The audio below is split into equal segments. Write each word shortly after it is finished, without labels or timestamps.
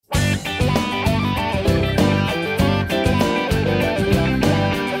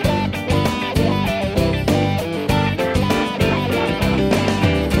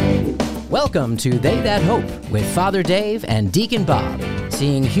Welcome to They That Hope with Father Dave and Deacon Bob,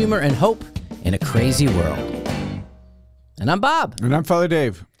 seeing humor and hope in a crazy world. And I'm Bob. And I'm Father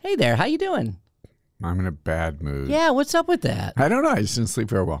Dave. Hey there, how you doing? I'm in a bad mood. Yeah, what's up with that? I don't know. I just didn't sleep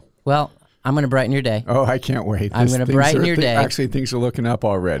very well. Well, I'm going to brighten your day. Oh, I can't wait. I'm going to brighten your day. Actually, things are looking up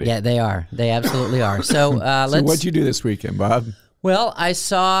already. Yeah, they are. They absolutely are. So So what'd you do this weekend, Bob? Well, I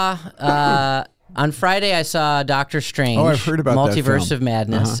saw... on Friday, I saw Doctor Strange. Oh, I've heard about that Multiverse film. of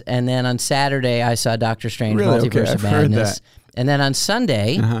Madness. And then on Saturday, I saw Doctor Strange, Really? Multiverse Okay, of I've heard Madness. that. And then on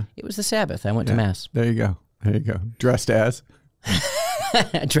Sunday, it was the Sabbath. I went to Mass. There you go. There you go. Dressed as?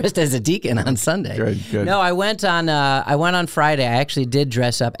 Dressed as a deacon on Sunday. Good. No, I went on Friday. I actually did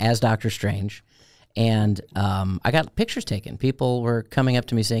dress up as Doctor Strange. And I got pictures taken. People were coming up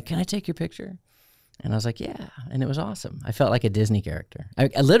to me saying, "Can I take your picture?" And I was like, yeah. And it was awesome. I felt like a Disney character.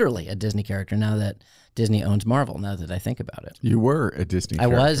 Literally a Disney character now that Disney owns Marvel, now that I think about it. You were a Disney I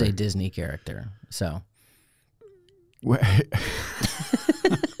character. was a Disney character. So. I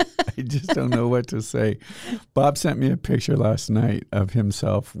just don't know what to say. Bob sent me a picture last night of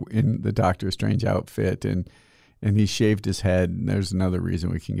himself in the Doctor Strange outfit, and he shaved his head. And there's another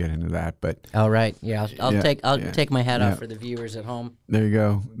reason we can get into that, but All right. Yeah. I'll take my hat Yeah. off for the viewers at home. there you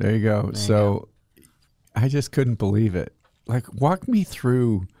go. There you go. So I just couldn't believe it. Like, walk me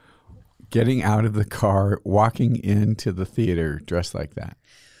through getting out of the car, walking into the theater dressed like that.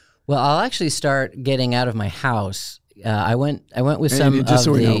 Well, I'll actually start getting out of my house. I went with some And just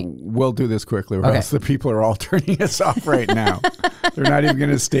so of we the. know, we'll do this quickly, or Okay. else the people are all turning us off right now. They're not even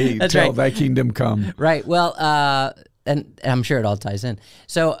going to stay That's till right. thy kingdom come. Right. Well, and I'm sure it all ties in.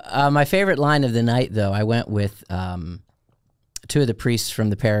 So my favorite line of the night, though, I went with two of the priests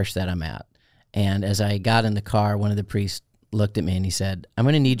from the parish that I'm at. And as I got in the car, one of the priests looked at me and he said, "I'm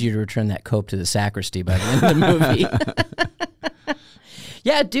going to need you to return that cope to the sacristy by the end of the movie."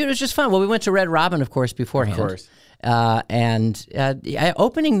 Yeah, dude, it was just fun. Well, we went to Red Robin, of course, beforehand. Of course.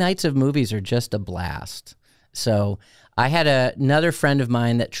 Opening nights of movies are just a blast. So I had another friend of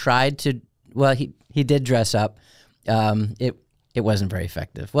mine that tried to, well, he did dress up. It wasn't very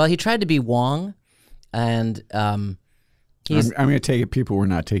effective. Well, he tried to be Wong, and I'm going to take it people were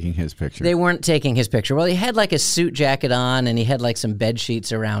not taking his picture. they weren't taking his picture. Well, he had like a suit jacket on, and he had like some bed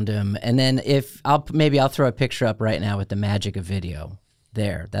sheets around him. And then I'll throw a picture up right now with the magic of video.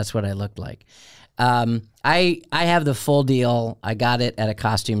 There, that's what I looked like. I have the full deal. I got it at a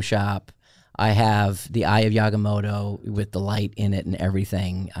costume shop. I have the Eye of Yagamoto with the light in it and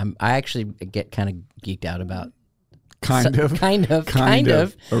everything. I actually get kind of geeked out about. Kind of. Kind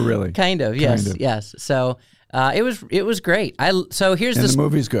of. Oh, really? Kind of. Yes. Kind of. Yes. So it was great. So here's And the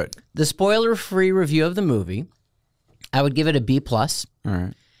movie's good. the spoiler-free review of the movie. I would give it a B+. All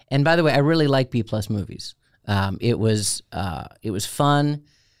right. And by the way, I really like B+ movies. It was fun,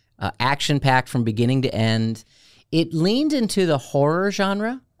 action-packed from beginning to end. It leaned into the horror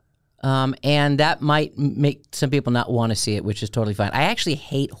genre, and that might make some people not want to see it, which is totally fine. I actually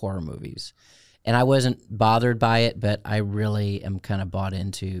hate horror movies, and I wasn't bothered by it, but I really am kind of bought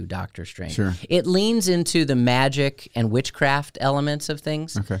into Doctor Strange. Sure. It leans into the magic and witchcraft elements of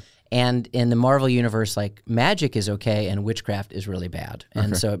things. Okay. And in the Marvel universe, like, magic is okay and witchcraft is really bad.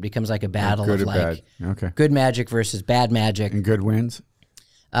 And so it becomes like a battle Good of or like bad. Okay. good magic versus bad magic. And good wins,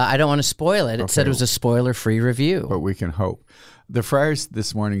 I don't want to spoil it. It said it was a spoiler-free review. but we can hope. The friars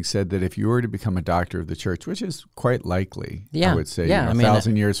this morning said that if you were to become a doctor of the church, which is quite likely, Yeah. I would say, Yeah, I mean,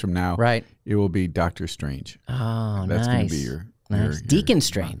 1,000 years from now, Right. it will be Doctor Strange. Oh, That's nice. going to be your Nice. your Deacon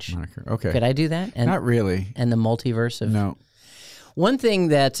Strange. moniker. Okay. Could I do that? And, Not really. and the multiverse of... No. One thing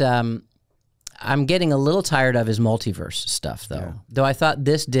that I'm getting a little tired of is multiverse stuff, though. Yeah. Though I thought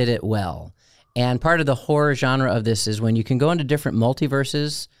this did it well. And part of the horror genre of this is when you can go into different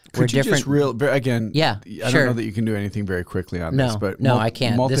multiverses where Could you different... just again? Yeah, I sure. don't know that you can do anything very quickly on this, but No, I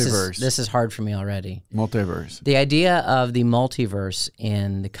can't. Multiverse. This is hard for me already. Multiverse. The idea of the multiverse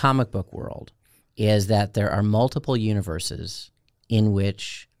in the comic book world is that there are multiple universes in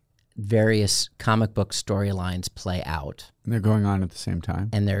which various comic book storylines play out. They're going on at the same time.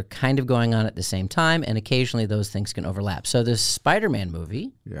 And they're kind of going on at the same time, and occasionally those things can overlap. So this Spider-Man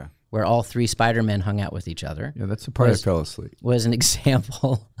movie, Yeah. where all three Spider-Men hung out with each other, Yeah, that's the part I fell asleep. was an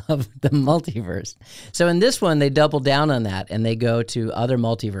example of the multiverse. So in this one, they double down on that, and they go to other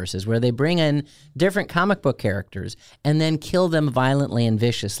multiverses where they bring in different comic book characters and then kill them violently and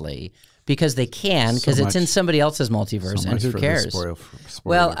viciously because they can, because it's in somebody else's multiverse, and who cares?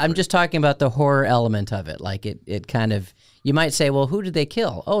 Well, I'm just talking about the horror element of it. Like it kind of, you might say, well, who did they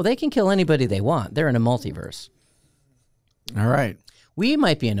kill? Oh, they can kill anybody they want. They're in a multiverse. All right. We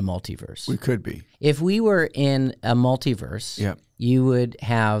might be in a multiverse. We could be. If we were in a multiverse, Yep. you would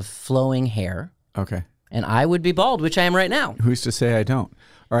have flowing hair, Okay. and I would be bald, which I am right now. Who's to say I don't?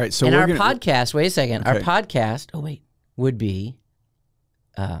 All right. So And we're our gonna, podcast, wait a second, our Okay. podcast, would be,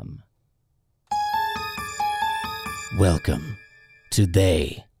 welcome to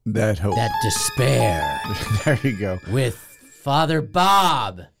They that hope. That Despair There you go. with Father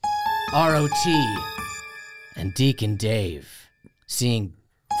Bob, ROT, and Deacon Dave, seeing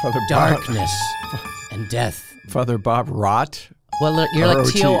Father darkness and death. Bob. Father Bob Rott. Well, look, you're like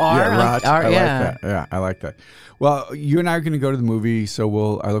R-O-T. TOR? Yeah, Rott. I like yeah. that. Yeah, I like that. Well, you and I are going to go to the movie,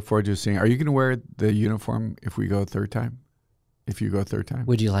 so I look forward to seeing. Are you going to wear the uniform if we go a third time? If you go a third time?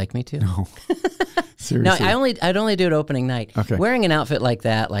 Would you like me to? No. No, Seriously. I'd only do it opening night. Okay. Wearing an outfit like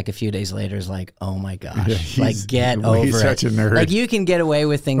that, like a few days later, is like, oh my gosh, Yeah, like get over he's it. such a nerd. Like you can get away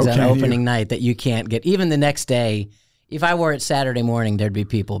with things on Okay, opening night that you can't get. Even the next day, if I wore it Saturday morning, there'd be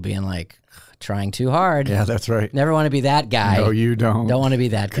people being like, trying too hard. Yeah, that's right. Never want to be that guy. No, you don't. Don't want to be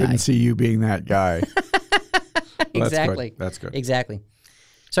that guy. Couldn't see you being that guy. Well, Exactly. That's good. Exactly.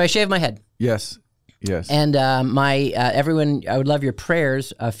 So I shaved my head. Yes. Yes. And everyone, I would love your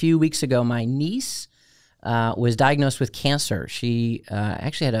prayers. A few weeks ago, my niece was diagnosed with cancer. She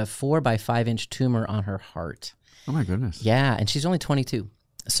actually had a 4 by 5 inch tumor on her heart. Oh my goodness. Yeah, and she's only 22.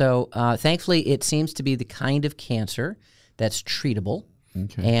 So thankfully, it seems to be the kind of cancer that's treatable.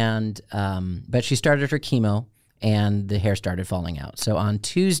 Okay. And but she started her chemo, and the hair started falling out. So on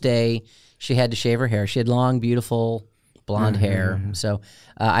Tuesday, she had to shave her hair. She had long, beautiful blonde hair. So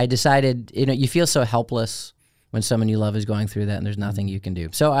I decided, you feel so helpless when someone you love is going through that, and there's nothing you can do.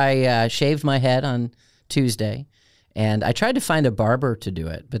 So I shaved my head on Tuesday, and I tried to find a barber to do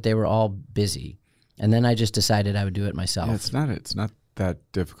it, but they were all busy. And then I just decided I would do it myself. Yeah, it's not that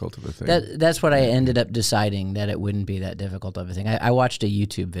difficult of a thing. That's what I ended up deciding, that it wouldn't be that difficult of a thing. I watched a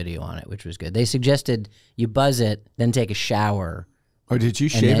YouTube video on it, which was good. They suggested you buzz it, then take a shower. Oh, did you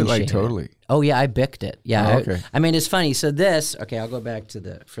shave then it like shave it. totally? Oh yeah, I bicked it. Yeah. Oh, okay. I mean, it's funny. So this, okay, I'll go back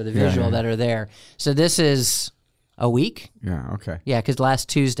to for the visual that are there. So this is a week. Yeah. Okay. Yeah, because last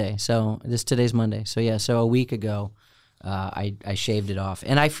Tuesday. So today's Monday. So yeah, so a week ago, I shaved it off,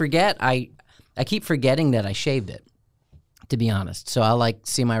 and I forget. I keep forgetting that I shaved it, to be honest. So I'll like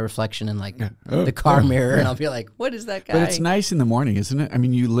see my reflection in like the car mirror, and I'll be like, "What is that guy?" But it's nice in the morning, isn't it? I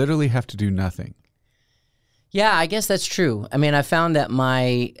mean, you literally have to do nothing. Yeah, I guess that's true. I mean, I found that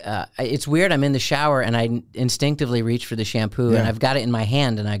it's weird. I'm in the shower and I instinctively reach for the shampoo, and I've got it in my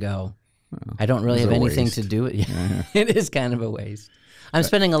hand, and I go, I don't really have anything to do with it. Yeah. It is kind of a waste. I'm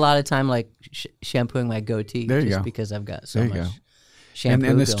spending a lot of time like shampooing my goatee just because I've got so much shampoo.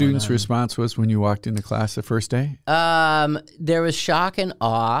 And the going students' on. response was when you walked into class the first day? There was shock and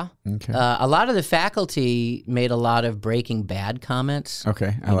awe. Okay. A lot of the faculty made a lot of Breaking Bad comments.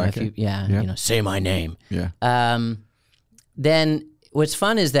 Okay, I like it. Say my name. Yeah. Then what's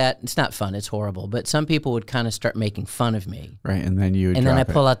fun is that it's not fun, it's horrible, but some people would kind of start making fun of me. Right, and then you And then I drop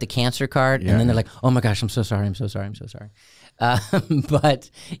it. pull out the cancer card, and then they're like, oh my gosh, I'm so sorry, I'm so sorry, I'm so sorry. But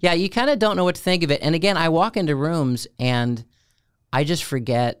yeah, you kind of don't know what to think of it. And again, I walk into rooms and I just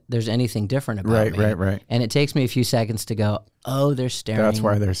forget there's anything different about me. Right. And it takes me a few seconds to go, oh, they're staring. That's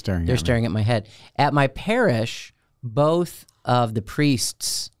why they're staring They're at me. staring at my head. At my parish, both of the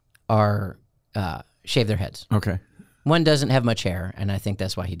priests are shave their heads. Okay. One doesn't have much hair, and I think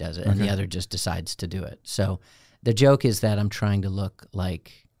that's why he does it, and the other just decides to do it. So the joke is that I'm trying to look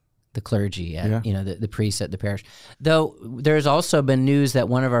like the clergy at, the priests at the parish. Though there's also been news that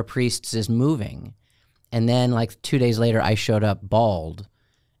one of our priests is moving, and then like 2 days later I showed up bald,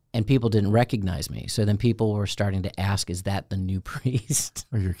 and people didn't recognize me. So then people were starting to ask, is that the new priest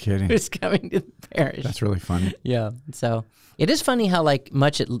Oh, you're kidding. who's coming to the parish? That's really funny. Yeah. So it is funny how like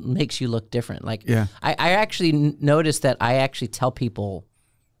much it makes you look different. Like Yeah. I actually noticed that I actually tell people,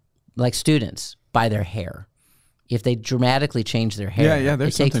 like students, by their hair. If they dramatically change their hair, Yeah,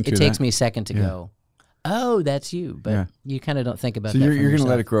 there's it something to takes that. me a second to go, oh, that's you. But you kind of don't think about So that. you're going to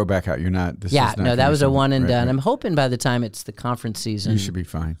let it grow back out. You're not. This is not No, gonna that be was a something- one and right, done. right. I'm hoping by the time it's the conference season, You should be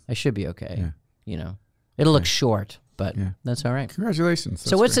fine. I should be okay. Yeah. It'll look short, but Yeah. that's all right. Congratulations.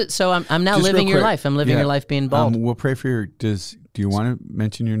 So what's it? So I'm now Just living real your quick. life. I'm living Yeah. your life being bald. We'll pray for your. Do you want to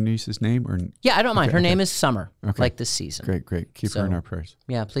mention your niece's name or? Yeah, I don't mind. Her name is Summer, Okay. like this season. Great. Keep her in our prayers.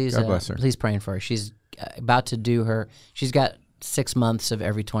 Yeah, please. God bless her. Please praying for her. She's about to do her. She's got 6 months of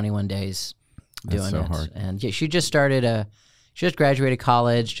every 21 days doing so it, hard. and yeah, she just graduated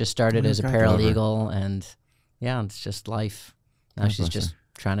college. Just started as a God, love her. paralegal, and yeah, it's just life. Now God she's bless just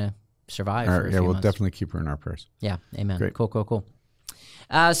trying to survive All for right, a yeah, few we'll months. definitely keep her in our prayers. Yeah, amen. Great. Cool.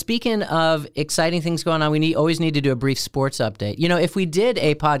 Speaking of exciting things going on, we always need to do a brief sports update. You know, if we did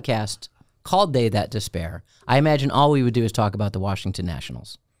a podcast called They That Despair, I imagine all we would do is talk about the Washington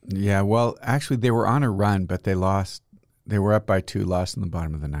Nationals. Yeah, well, actually, they were on a run, but they lost. They were up by 2, lost in the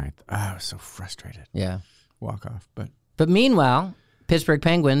bottom of the 9th. I was so frustrated. Yeah. Walk off. But meanwhile, Pittsburgh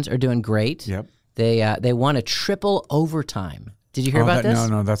Penguins are doing great. Yep. They won a triple overtime. Did you hear about this?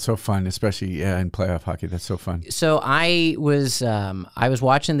 No, that's so fun, especially in playoff hockey. That's so fun. So I was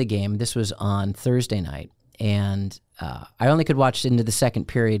watching the game. This was on Thursday night, and I only could watch into the second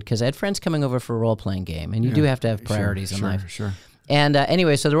period because I had friends coming over for a role-playing game, and you do have to have priorities in life. Sure. And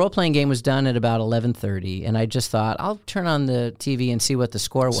anyway, so the role-playing game was done at about 11:30, and I just thought, I'll turn on the TV and see what the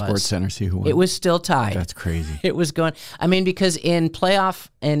score was. Sports Center, see who won. It was still tied. That's crazy. It was going, I mean, because in playoff,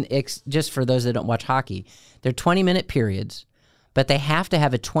 and just for those that don't watch hockey, they're 20-minute periods, but they have to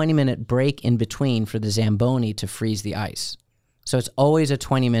have a 20-minute break in between for the Zamboni to freeze the ice. So it's always a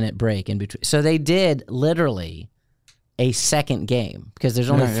 20-minute break in between. So they did literally a second game because there's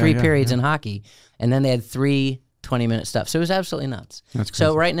only three periods in hockey, and then they had 3 20-minute stuff. So it was absolutely nuts. That's crazy.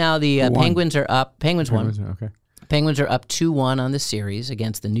 So right now the Penguins are up. Penguins won. Okay. Penguins are up 2-1 on the series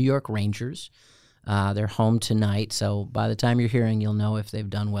against the New York Rangers. They're home tonight, so by the time you're hearing, you'll know if they've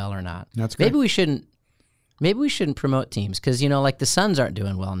done well or not. That's great. Maybe we shouldn't promote teams because, like the Suns aren't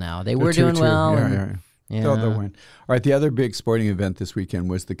doing well now. They were doing well. Yeah. They'll win. All right, the other big sporting event this weekend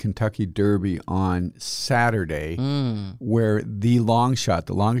was the Kentucky Derby on Saturday, where the longest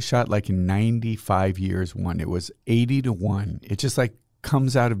shot like in 95 years won. It was 80-1. It just like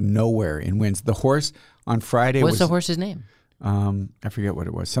comes out of nowhere and wins. The horse on Friday What's the horse's name? I forget what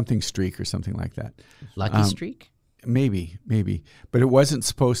it was. Something Streak or something like that. Lucky Streak? Maybe. But it wasn't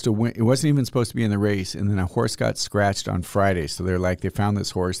supposed to win. It wasn't even supposed to be in the race. And then a horse got scratched on Friday. So they found this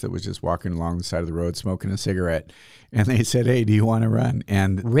horse that was just walking along the side of the road smoking a cigarette. And they said, hey, do you want to run?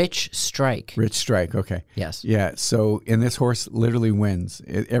 And Rich Strike. Okay. Yes. Yeah. So, and this horse literally wins.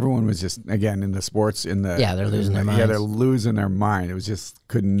 Everyone was just, again, in the sports, they're losing their minds. Yeah, they're losing their mind. It was just,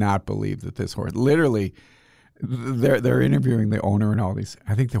 could not believe that this horse, literally, they're interviewing the owner and all these.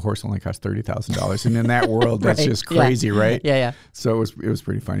 I think the horse only cost $30,000, and in that world, that's just crazy, right? Yeah. So it was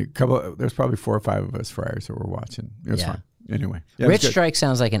pretty funny. There's probably 4 or 5 of us friars that were watching. It was fun. Anyway, Rich Strike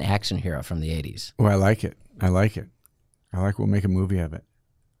sounds like an action hero from the 80s. Oh, I like it. We'll make a movie of it.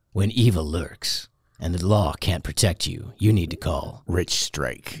 When evil lurks and the law can't protect you, you need to call Rich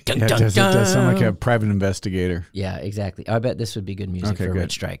Strike. Dun, It does sound like a private investigator. Yeah, exactly. I bet this would be good music for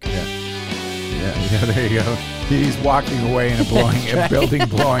Rich Strike. Yeah, there you go. He's walking away in a building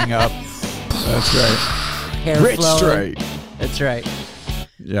blowing up. That's right. Hair Rich flowing. Strike. That's right.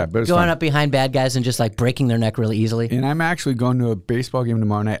 Yeah, but it's going fun. up behind bad guys and just like breaking their neck really easily. And I'm actually going to a baseball game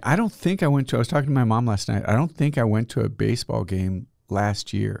tomorrow night. I was talking to my mom last night. I don't think I went to a baseball game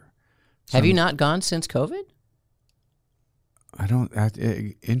last year. Have you not gone since COVID?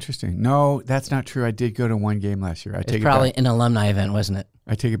 Interesting. No, that's not true. I did go to one game last year. It's probably an alumni event, wasn't it?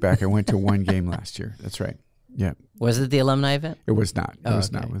 I take it back. I went to one game last year. That's right. Yeah. Was it the alumni event? It was not. It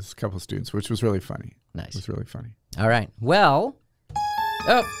was not. It was a couple of students, which was really funny. Nice. It was really funny. All right. Well,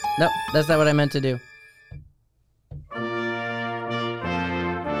 no, that's not what I meant to do.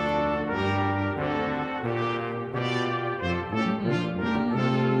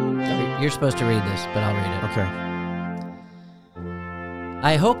 You're supposed to read this, but I'll read it. Okay.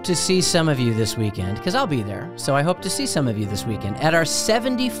 I hope to see some of you this weekend, because I'll be there, so I hope to see some of you this weekend at our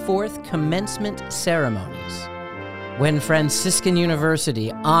 74th commencement ceremonies, when Franciscan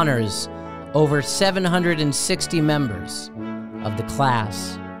University honors over 760 members of the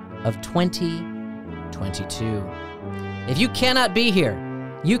class of 2022. If you cannot be here,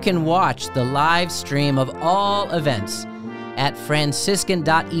 you can watch the live stream of all events at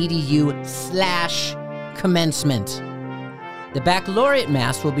franciscan.edu/commencement. The Baccalaureate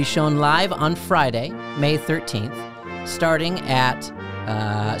Mass will be shown live on Friday, May 13th, starting at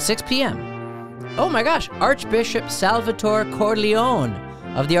 6 p.m. Oh my gosh, Archbishop Salvatore Corleone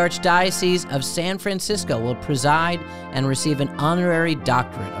of the Archdiocese of San Francisco will preside and receive an honorary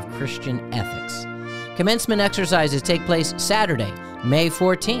doctorate of Christian ethics. Commencement exercises take place Saturday, May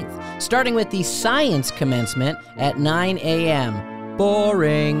 14th, starting with the science commencement at 9 a.m.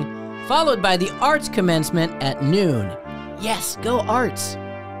 Boring. Followed by the arts commencement at noon. Yes, go arts.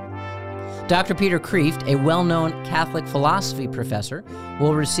 Dr. Peter Kreeft, a well-known Catholic philosophy professor,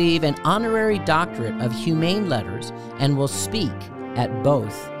 will receive an honorary doctorate of humane letters and will speak at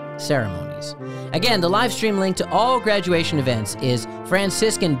both ceremonies. Again, the live stream link to all graduation events is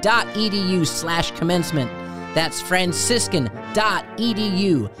franciscan.edu/commencement. That's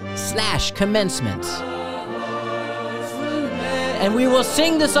franciscan.edu/commencement. and we will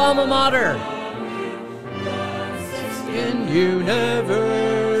sing this alma mater. In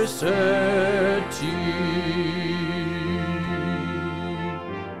University.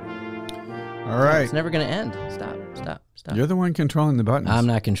 All right. It's never going to end. Stop. You're the one controlling the buttons. I'm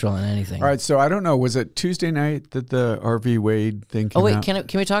not controlling anything. All right, so I don't know. Was it Tuesday night that the RV Wade thing came out? Can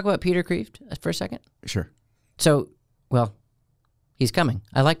we talk about Peter Kreeft for a second? Sure. So, well, he's coming.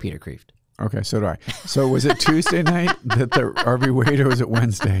 I like Peter Kreeft. Okay, so do I. So was it Tuesday night that the RV Wade, or was it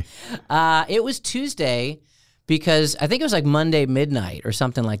Wednesday? It was Tuesday because I think it was like Monday midnight or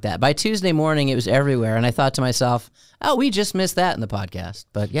something like that. By Tuesday morning, it was everywhere, and I thought to myself, oh, we just missed that in the podcast.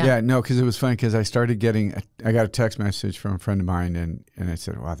 But yeah. Yeah, no, because it was funny because I started getting, I got a text message from a friend of mine, and I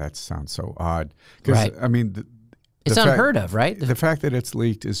said, wow, that sounds so odd. Right. I mean, it's unheard of, right? The fact that it's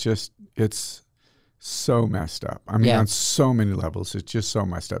leaked is just, it's so messed up. I mean, on so many levels, it's just so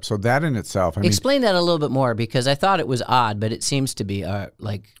messed up. So that in itself, Explain that a little bit more, because I thought it was odd, but it seems to be a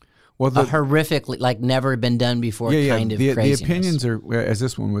horrifically, like never been done before kind of craziness. The opinions are, as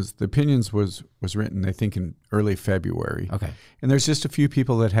this one was, the opinions was written, I think, in early February. Okay. And there's just a few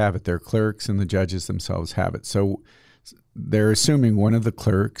people that have it. Their clerks and the judges themselves have it. So they're assuming one of the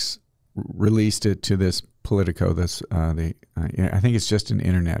clerks released it to this Politico. I think it's just an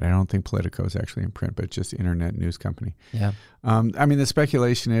internet. I don't think Politico is actually in print, but it's just internet news company. Yeah. I mean, the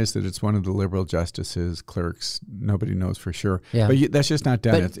speculation is that it's one of the liberal justices, clerks. Nobody knows for sure. Yeah. But that's just not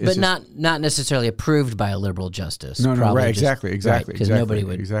done. But not necessarily approved by a liberal justice. No, right, exactly. Because nobody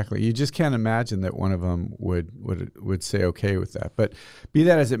would. Exactly. You just can't imagine that one of them would say okay with that. But be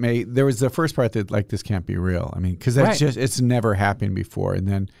that as it may, there was the first part that, like, this can't be real. I mean, because that's it's never happened before. And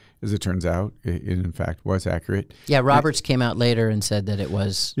then, as it turns out, it in fact was accurate. Yeah, Roberts came out later and said that it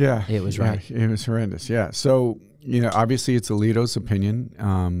was. Yeah, it was right. It was horrendous. Yeah, so obviously it's Alito's opinion.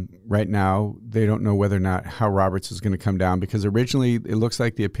 Right now, they don't know whether or not how Roberts is going to come down, because originally it looks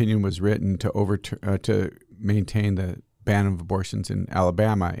like the opinion was written to maintain the ban of abortions in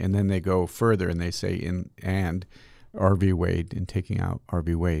Alabama, and then they go further and they say and R.V. Wade, and taking out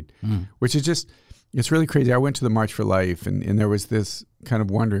R.V. Wade, which is just. It's really crazy. I went to the March for Life, and there was this kind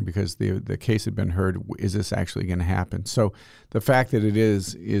of wondering, because the case had been heard, is this actually going to happen? So the fact that it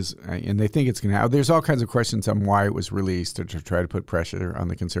is, and they think it's going to happen, there's all kinds of questions on why it was released, to try to put pressure on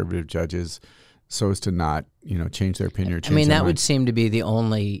the conservative judges so as to not, change their opinion or change their mind. Would seem to be the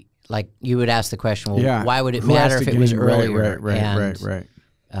only, like, you would ask the question, well, why would it matter if it was earlier? Right.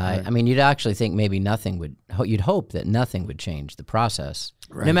 I mean, you'd actually think maybe you'd hope that nothing would change the process,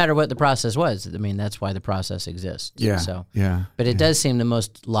 no matter what the process was. I mean, that's why the process exists. Yeah. So, but it does seem the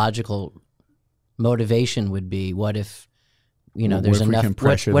most logical motivation would be, what if, there's enough,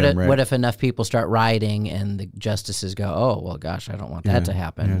 what if enough people start rioting and the justices go, oh, well, gosh, I don't want that to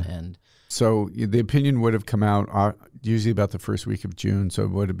happen. Yeah. And so the opinion would have come out usually about the first week of June. So it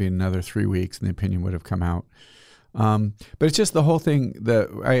would have been another 3 weeks, and the opinion would have come out. But it's just the whole thing that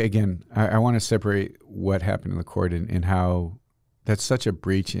I want to separate what happened in the court and how that's such a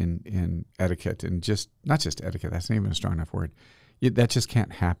breach in etiquette, and just not just etiquette. That's not even a strong enough word. That just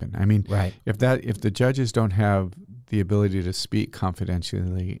can't happen. I mean, if the judges don't have the ability to speak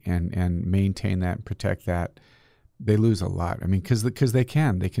confidentially and maintain that and protect that, they lose a lot. I mean, because they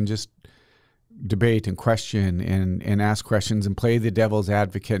can just debate and question and ask questions and play the devil's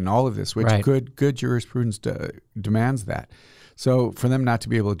advocate and all of this, which good jurisprudence demands that. So for them not to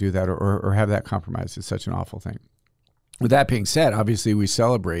be able to do that or have that compromise is such an awful thing. With that being said, obviously we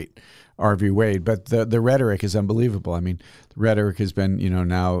celebrate R.V. Wade, but the rhetoric is unbelievable. I mean, the rhetoric has been,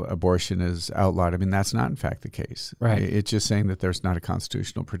 now abortion is outlawed. I mean, that's not in fact the case. Right. It's just saying that there's not a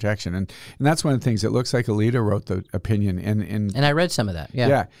constitutional protection. And that's one of the things. It looks like Alito wrote the opinion. And I read some of that, yeah.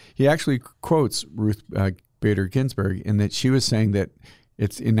 Yeah. He actually quotes Ruth Bader Ginsburg in that she was saying that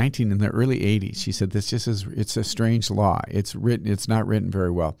it's in the early 80s. She said, it's a strange law. It's not written very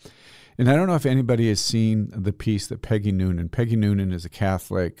well. And I don't know if anybody has seen the piece that Peggy Noonan is a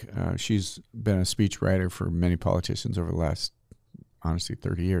Catholic. She's been a speechwriter for many politicians over the last, honestly,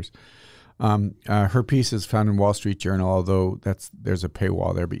 30 years. Her piece is found in Wall Street Journal, although there's a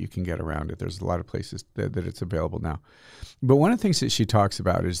paywall there, but you can get around it. There's a lot of places that it's available now. But one of the things that she talks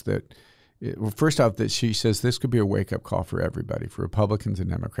about is that, first off, that she says this could be a wake-up call for everybody, for Republicans and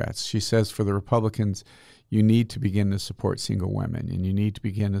Democrats. She says for the Republicans, you need to begin to support single women, and you need to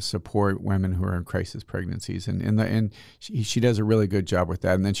begin to support women who are in crisis pregnancies. And she does a really good job with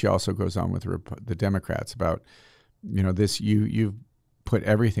that. And then she also goes on with the Democrats about, this, you've put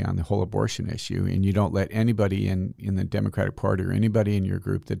everything on the whole abortion issue, and you don't let anybody in the Democratic Party or anybody in your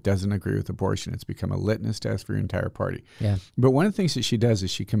group that doesn't agree with abortion. It's become a litmus test for your entire party. Yeah. But one of the things that she does is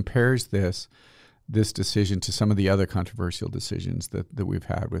she compares this decision to some of the other controversial decisions that we've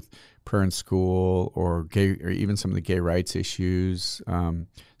had with prayer in school or gay, or even some of the gay rights issues,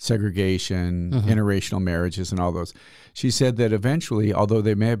 segregation, interracial marriages, and all those. She said that eventually, although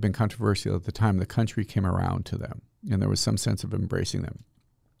they may have been controversial at the time, the country came around to them, and there was some sense of embracing them.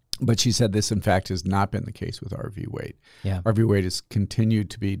 But she said this, in fact, has not been the case with Roe v. Wade. Yeah. Roe v. Wade has continued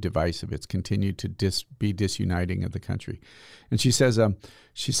to be divisive. It's continued to be disuniting of the country. And she says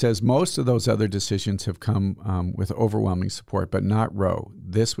most of those other decisions have come with overwhelming support, but not Roe.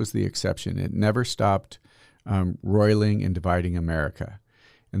 This was the exception. It never stopped roiling and dividing America.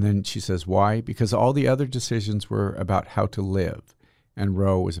 And then she says, why? Because all the other decisions were about how to live, and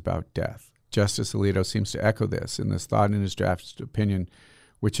Roe was about death. Justice Alito seems to echo this in this thought in his draft opinion,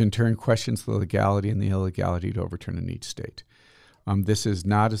 which in turn questions the legality and the illegality to overturn in each state. This is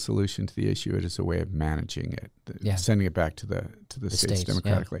not a solution to the issue. It is a way of managing it, sending it back to the states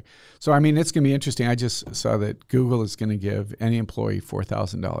democratically. Yeah. So, I mean, it's going to be interesting. I just saw that Google is going to give any employee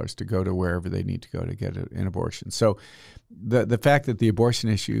 $4,000 to go to wherever they need to go to get an abortion. So the fact that the abortion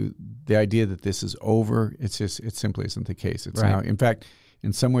issue, the idea that this is over, it simply isn't the case. It's now, in fact,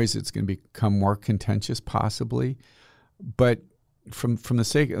 in some ways it's going to become more contentious possibly, but from the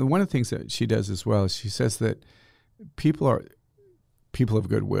sake, one of the things that she does as well is she says that people of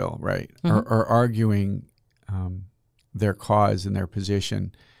goodwill, right, are arguing their cause and their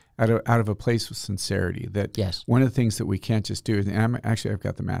position out of a place of sincerity. That one of the things that we can't just do, and I've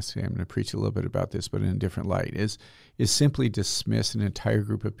got the mask today, I'm going to preach a little bit about this, but in a different light, is simply dismiss an entire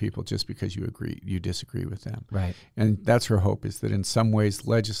group of people just because you disagree with them. Right. And that's her hope, is that in some ways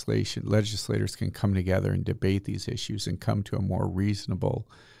legislators can come together and debate these issues and come to a more reasonable,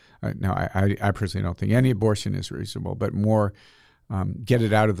 now I personally don't think any abortion is reasonable, but more get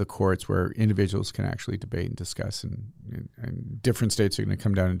it out of the courts where individuals can actually debate and discuss, and different states are going to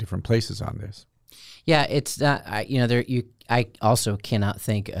come down in different places on this. Yeah, it's not. I also cannot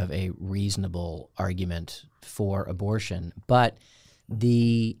think of a reasonable argument for abortion, but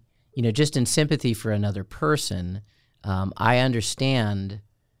just in sympathy for another person, I understand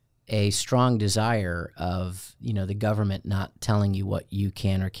a strong desire of the government not telling you what you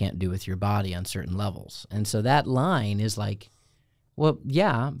can or can't do with your body on certain levels, and so that line is like, well,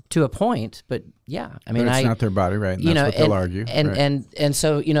 yeah, to a point, but yeah, I mean, but it's not their body, right? And that's what they'll argue, and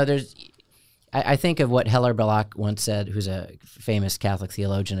so there's. I think of what Heller Belloc once said, who's a famous Catholic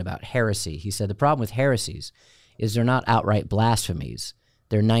theologian, about heresy. He said the problem with heresies is they're not outright blasphemies;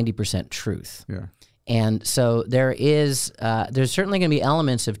 they're 90% truth. Yeah. And so there's certainly going to be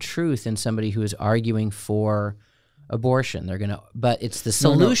elements of truth in somebody who is arguing for abortion. But it's the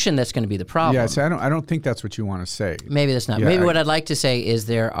solution that's going to be the problem. Yeah, so I don't think that's what you want to say. Maybe that's not. Yeah, maybe what I'd like to say is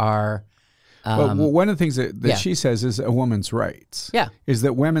there are. Well, one of the things that she says is a woman's rights. Yeah. Is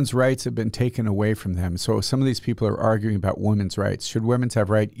that women's rights have been taken away from them. So some of these people are arguing about women's rights. Should women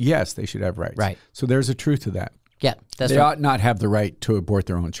have rights? Yes, they should have rights. Right. So there's a truth to that. Yeah. They ought not have the right to abort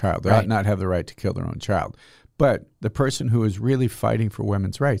their own child. They ought not have the right to kill their own child. But the person who is really fighting for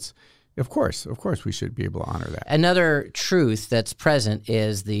women's rights, of course, we should be able to honor that. Another truth that's present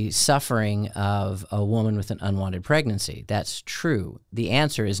is the suffering of a woman with an unwanted pregnancy. That's true. The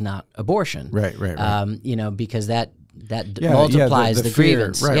answer is not abortion. Right. Because that multiplies the fear,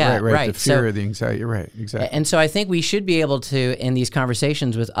 grievance. Right. The fear, the anxiety. Right, exactly. And so I think we should be able to, in these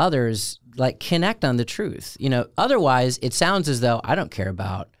conversations with others, connect on the truth. Otherwise it sounds as though I don't care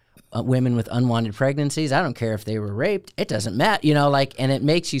about women with unwanted pregnancies. I don't care if they were raped. It doesn't matter, and it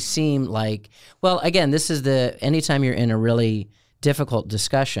makes you seem like, well, again, this is anytime you're in a really difficult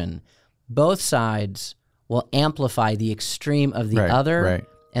discussion, both sides will amplify the extreme of the other,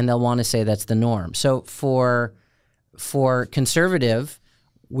 and they'll want to say that's the norm. So for conservative,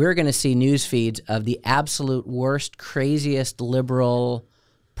 we're going to see news feeds of the absolute worst, craziest liberal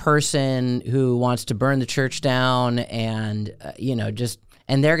person who wants to burn the church down and,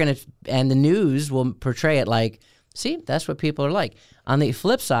 and they're going to, and the news will portray it like, see, that's what people are like. On the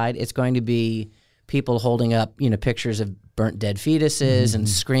flip side, it's going to be people holding up, pictures of burnt dead fetuses and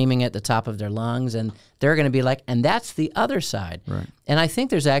screaming at the top of their lungs, and they're going to be like, and that's the other side. Right. And I think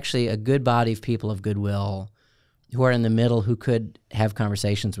there's actually a good body of people of goodwill who are in the middle who could have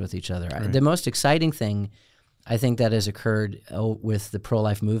conversations with each other. Right. The most exciting thing I think that has occurred with the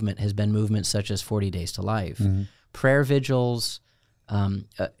pro-life movement has been movements such as 40 Days to Life, prayer vigils,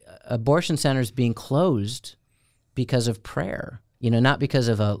 abortion centers being closed because of prayer, not because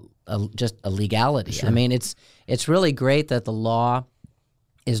of just a legality. Sure. I mean, it's really great that the law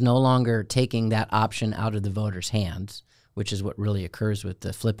is no longer taking that option out of the voters' hands, which is what really occurs with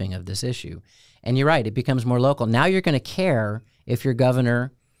the flipping of this issue. And you're right, it becomes more local. Now you're going to care if your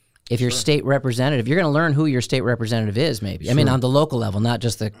governor if your state representative, you're going to learn who your state representative is, maybe. I mean, on the local level, not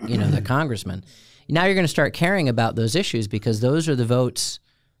just the the congressman. Now you're going to start caring about those issues because those are the votes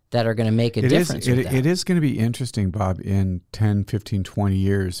that are going to make a difference. It is going to be interesting, Bob, in 10, 15, 20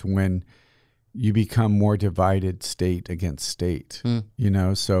 years when you become more divided state against state.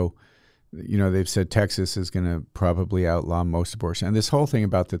 So, they've said Texas is going to probably outlaw most abortion. And this whole thing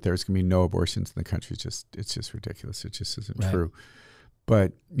about that there's going to be no abortions in the country, it's just ridiculous. It just isn't true.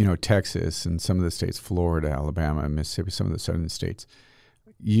 But, Texas and some of the states, Florida, Alabama, Mississippi, some of the southern states,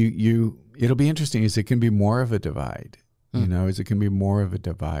 it'll be interesting. Is it going to be more of a divide? Is it going to be more of a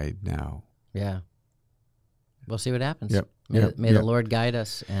divide now? Yeah. We'll see what happens. Yep. May the Lord guide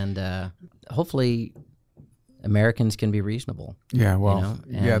us, and hopefully Americans can be reasonable. Yeah, well,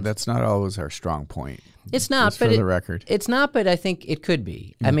 that's not always our strong point. It's not, just for the record. It's not, but I think it could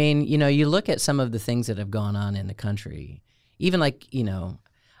be. I mean, you look at some of the things that have gone on in the country, even like,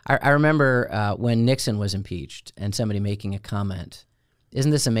 I remember when Nixon was impeached and somebody making a comment,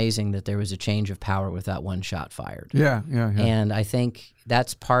 isn't this amazing that there was a change of power without one shot fired? Yeah. And I think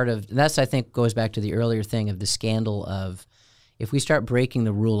that's I think goes back to the earlier thing of the scandal of if we start breaking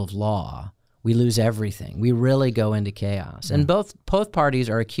the rule of law, we lose everything. We really go into chaos. And both parties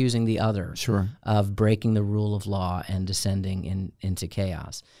are accusing the other of breaking the rule of law and descending into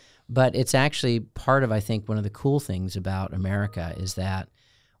chaos. But it's actually part of, I think, one of the cool things about America is that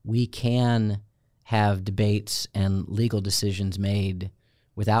we can have debates and legal decisions made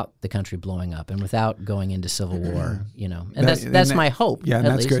without the country blowing up and without going into civil war, And that's my hope. Yeah, and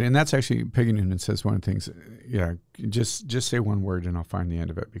that's good. And that's actually, Peggy Noonan says one of the things, just say one word and I'll find the end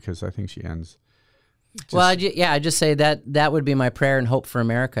of it because I think she ends. I just say that would be my prayer and hope for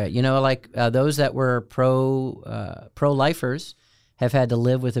America. Those that were pro-lifers have had to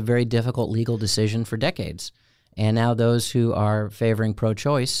live with a very difficult legal decision for decades. And now those who are favoring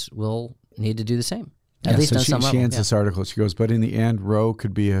pro-choice will need to do the same, at least on some level. She ends this article. She goes, but in the end, Roe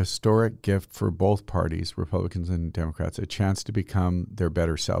could be a historic gift for both parties, Republicans and Democrats, a chance to become their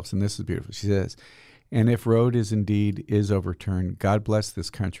better selves. And this is beautiful. She says, and if Roe is overturned, God bless this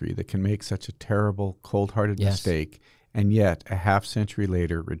country that can make such a terrible, cold-hearted mistake, and yet a half century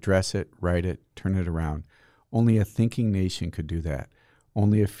later redress it, right it, turn it around. Only a thinking nation could do that.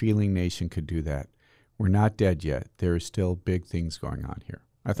 Only a feeling nation could do that. We're not dead yet. There are still big things going on here.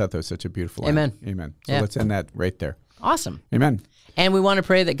 I thought that was such a beautiful line. Amen. So let's end that right there. Awesome. Amen. And we want to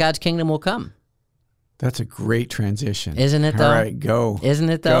pray that God's kingdom will come. That's a great transition. Isn't it, though? All right, go. Isn't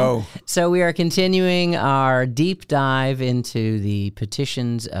it, though? Go. So we are continuing our deep dive into the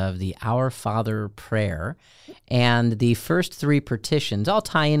petitions of the Our Father prayer. And the first three petitions all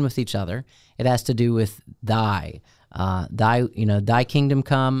tie in with each other. It has to do with thy kingdom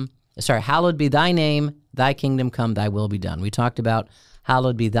come. Hallowed be thy name, thy kingdom come, thy will be done. We talked about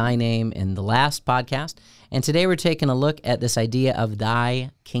hallowed be thy name in the last podcast. And today we're taking a look at this idea of thy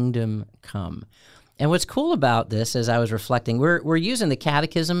kingdom come. And what's cool about this, as I was reflecting, we're using the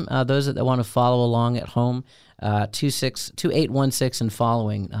Catechism, those that want to follow along at home, 2816 and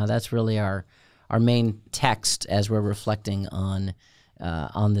following. That's really our main text as we're reflecting on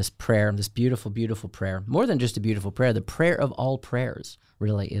this prayer, this beautiful, beautiful prayer. More than just a beautiful prayer, the prayer of all prayers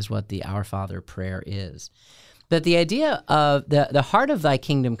really is what the Our Father prayer is. But the idea of the heart of thy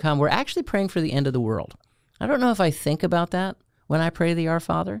kingdom come, we're actually praying for the end of the world. I don't know if I think about that when I pray the Our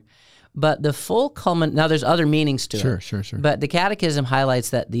Father, but the full culmination, now there's other meanings to it. Sure. But the Catechism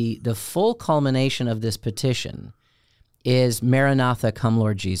highlights that the full culmination of this petition is Maranatha, come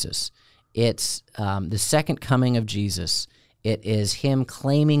Lord Jesus. It's the second coming of Jesus. It is him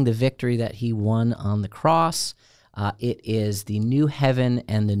claiming the victory that he won on the cross. It is the new heaven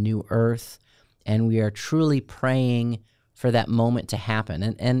and the new earth, and we are truly praying for that moment to happen.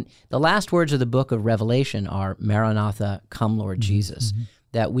 And the last words of the book of Revelation are, Maranatha, come Lord Jesus. Mm-hmm.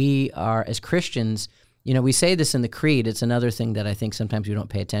 That we are, as Christians, we say this in the Creed. It's another thing that I think sometimes we don't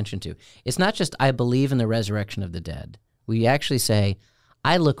pay attention to. It's not just, I believe in the resurrection of the dead. We actually say,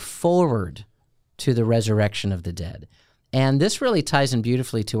 I look forward to the resurrection of the dead. And this really ties in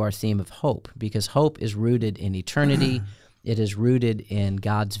beautifully to our theme of hope, because hope is rooted in eternity. It is rooted in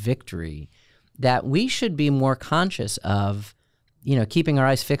God's victory, that we should be more conscious of, keeping our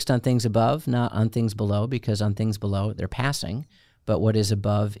eyes fixed on things above, not on things below, because on things below, they're passing, but what is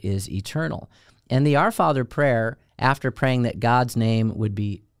above is eternal. And the Our Father prayer, after praying that God's name would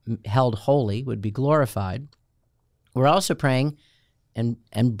be held holy, would be glorified, we're also praying and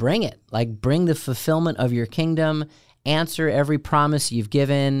bring it, bring the fulfillment of your kingdom, answer every promise you've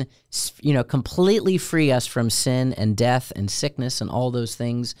given, completely free us from sin and death and sickness and all those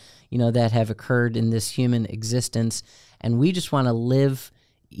things, that have occurred in this human existence. And we just want to live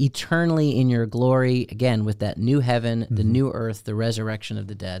eternally in your glory, again, with that new heaven, the new earth, the resurrection of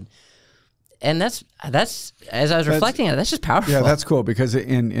the dead. And that's as I was reflecting on it, that's just powerful. Yeah, that's cool because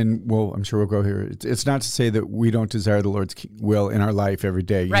well, I'm sure we'll go here. It's not to say that we don't desire the Lord's will in our life every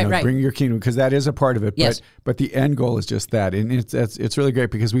day. Right. Bring your kingdom, because that is a part of it. Yes. But the end goal is just that, and it's really great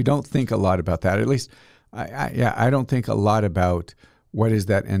because we don't think a lot about that. At least, I don't think a lot about what is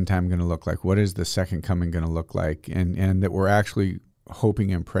that end time going to look like. What is the second coming going to look like, and that we're actually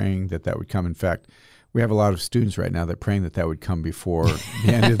hoping and praying that would come. In fact, we have a lot of students right now that are praying that would come before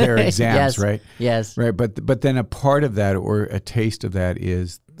the end of their exams, yes. right? Yes. Right. But then a part of that, or a taste of that,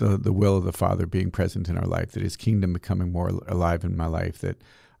 is the will of the Father being present in our life, that his kingdom becoming more alive in my life, that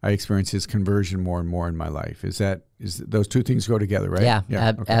I experience his conversion more and more in my life. Is those two things go together, right? Yeah,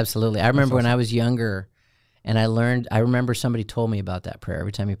 Okay. absolutely. I remember when I was younger and I remember somebody told me about that prayer.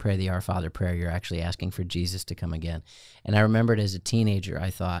 Every time you pray the Our Father prayer, you're actually asking for Jesus to come again. And I remembered as a teenager, I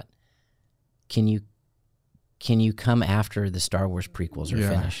thought, can you come after the Star Wars prequels are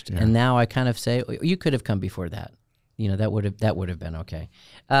finished? Yeah. And now I kind of say, you could have come before that. That would have been okay.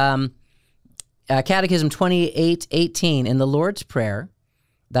 Catechism 28:18, in the Lord's Prayer,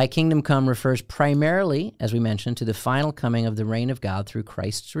 thy kingdom come refers primarily, as we mentioned, to the final coming of the reign of God through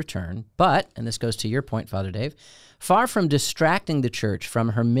Christ's return. But, and this goes to your point, Father Dave, far from distracting the church from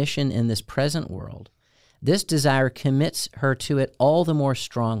her mission in this present world, this desire commits her to it all the more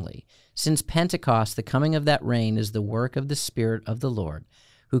strongly. Since Pentecost, the coming of that reign is the work of the Spirit of the Lord,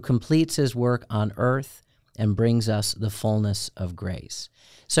 who completes his work on earth and brings us the fullness of grace.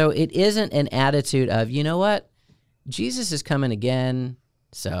 So it isn't an attitude of, you know what, Jesus is coming again,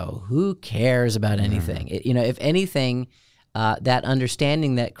 so who cares about anything? If anything, that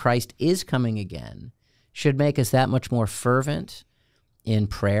understanding that Christ is coming again should make us that much more fervent in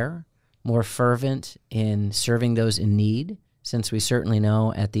prayer, more fervent in serving those in need, since we certainly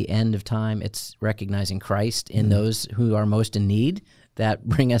know at the end of time it's recognizing Christ in those who are most in need that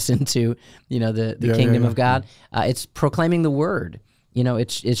bring us into the kingdom of God. It's proclaiming the word.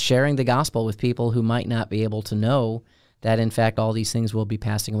 It's sharing the gospel with people who might not be able to know that in fact all these things will be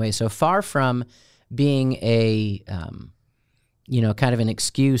passing away. So far from being a kind of an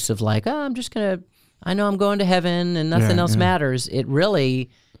excuse of like, I know I'm going to heaven and nothing else matters. It really,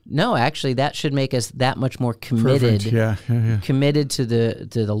 no, actually, that should make us that much more committed. Committed to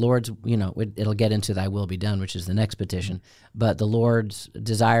the Lord's. It'll get into "Thy will be done," which is the next petition. But the Lord's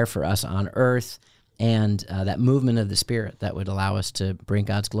desire for us on earth, and that movement of the Spirit that would allow us to bring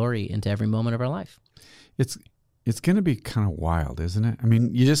God's glory into every moment of our life. It's going to be kind of wild, isn't it? I mean,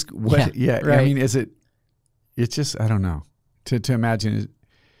 you just Right. I mean, is it? It's just, I don't know, to imagine it.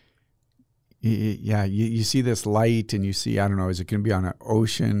 Yeah, you see this light, and you see, I don't know, is it going to be on an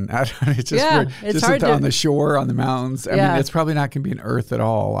ocean? It's just weird. It's just hard on the shore, on the mountains. I Yeah. mean, it's probably not going to be an Earth at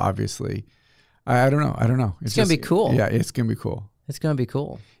all, obviously. I don't know. It's going to be cool. Yeah, it's going to be cool. It's going to be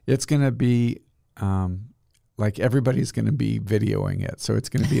cool. It's going to be like everybody's going to be videoing it. So it's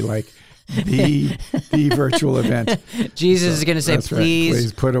going to be like the virtual event. Jesus is going to say, That's right.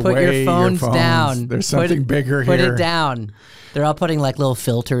 please put your away phones your down. There's something bigger Put here. it down. They're all putting like little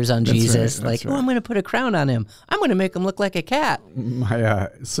filters on Jesus. That's right. I'm going to put a crown on him. I'm going to make him look like a cat.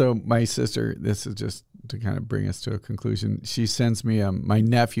 My sister, this is just to kind of bring us to a conclusion. She sends me, my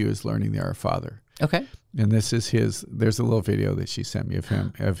nephew is learning the Our Father. Okay. And this is there's a little video that she sent me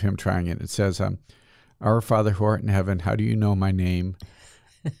of him trying it. It says, Our Father who art in heaven, how do you know my name?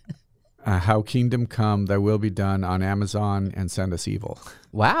 How kingdom come, thy will be done on Amazon, and send us evil.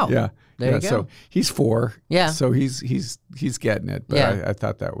 Wow. Yeah. There you go. So he's 4. Yeah. So he's getting it. But Yeah. I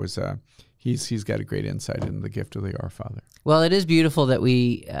thought that was he's got a great insight into the gift of the Our Father. Well, it is beautiful that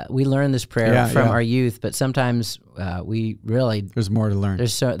we learn this prayer from our youth, but sometimes we really There's more to learn.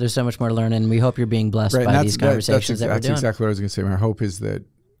 there's so much more to learn, and we hope you're being blessed by these conversations that we're doing. That's exactly what I was going to say. My hope is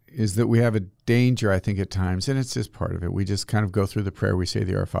that we have a danger, I think, at times, and it's just part of it. We just kind of go through the prayer. We say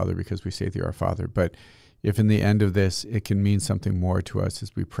the Our Father because we say the Our Father. But if in the end of this, it can mean something more to us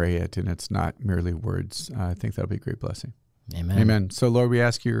as we pray it, and it's not merely words, I think that'll be a great blessing. Amen. Amen. So, Lord, we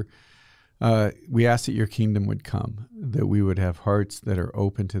ask that your kingdom would come, that we would have hearts that are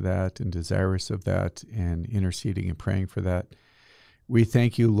open to that and desirous of that and interceding and praying for that. We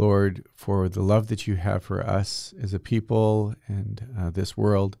thank you, Lord, for the love that you have for us as a people and this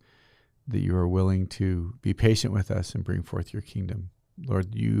world, that you are willing to be patient with us and bring forth your kingdom.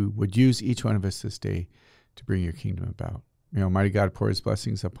 Lord, you would use each one of us this day to bring your kingdom about. May Almighty God pour his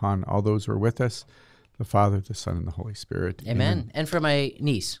blessings upon all those who are with us, the Father, the Son, and the Holy Spirit. Amen. And for my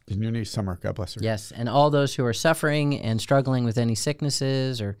niece. And your niece, Summer, God bless her. Yes, and all those who are suffering and struggling with any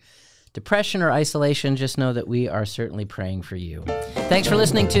sicknesses or depression or isolation, just know that we are certainly praying for you. Thanks for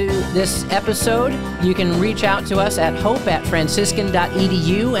listening to this episode. You can reach out to us at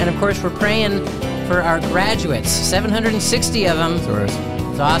hope@franciscan.edu. And, of course, we're praying for our graduates, 760 of them.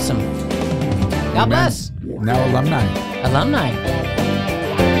 It's awesome. God bless. Now alumni.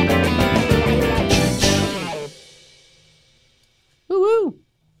 Woo-woo.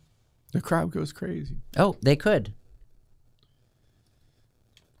 The crowd goes crazy. Oh, they could.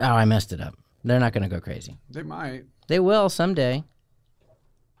 Oh, I messed it up. They're not going to go crazy. They might. They will someday.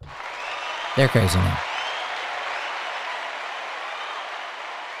 They're crazy now.